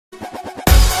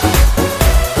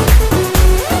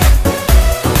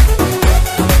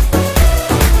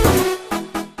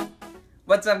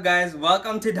what's up guys?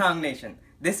 Welcome to DhongNation.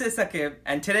 This is Sakib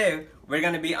and today we're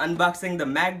going to be unboxing the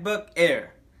MacBook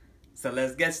Air. So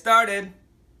let's get started.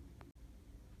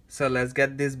 So let's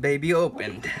get this baby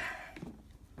opened.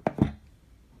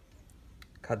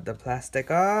 Cut the plastic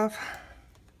off.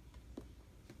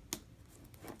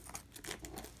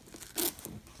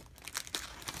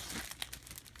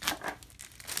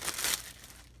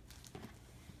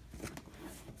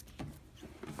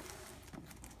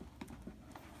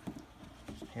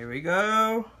 Here we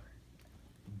go.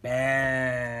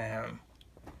 Bam!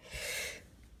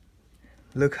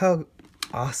 Look how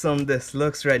awesome this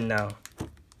looks right now.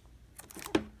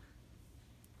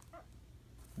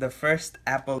 The first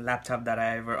Apple laptop that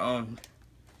I ever owned.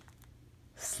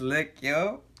 Slick,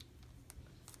 yo.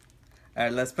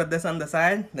 Alright, let's put this on the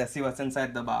side. Let's see what's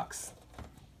inside the box.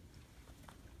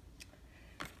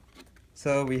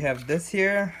 So we have this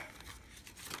here.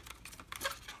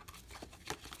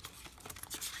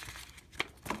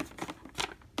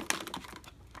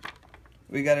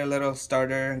 We got a little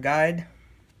starter guide,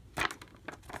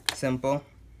 simple,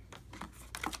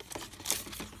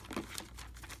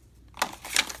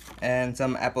 and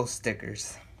some Apple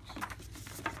stickers.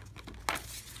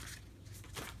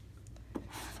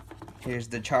 Here's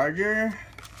the charger.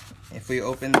 If we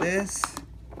open this,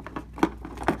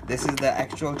 this is the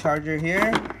actual charger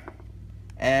here,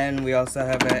 and we also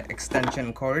have an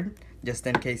extension cord just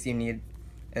in case you need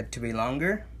it to be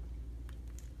longer.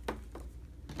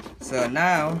 So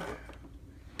now,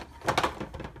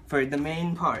 for the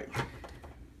main part,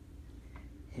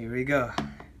 here we go.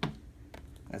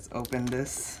 Let's open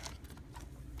this.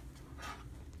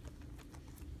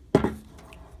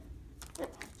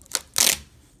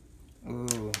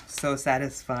 Ooh, so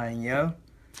satisfying, yo.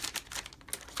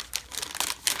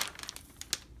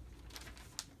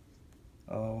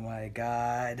 Oh my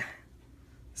God,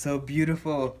 so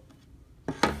beautiful.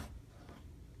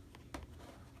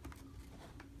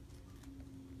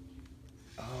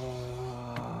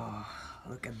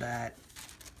 Look at that.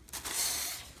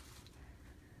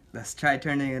 Let's try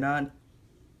turning it on.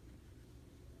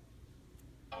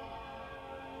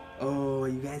 Oh,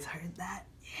 you guys heard that?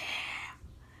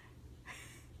 Yeah.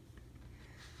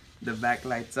 The back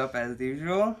lights up as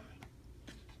usual.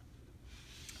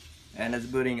 And it's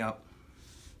booting up.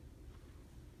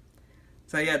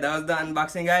 So yeah, that was the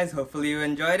unboxing, guys. Hopefully you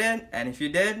enjoyed it. And if you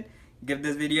did, give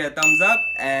this video a thumbs up.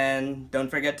 And don't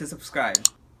forget to subscribe.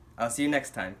 I'll see you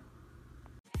next time.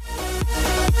 We'll be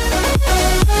right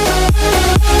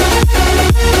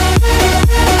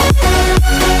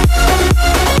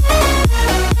back.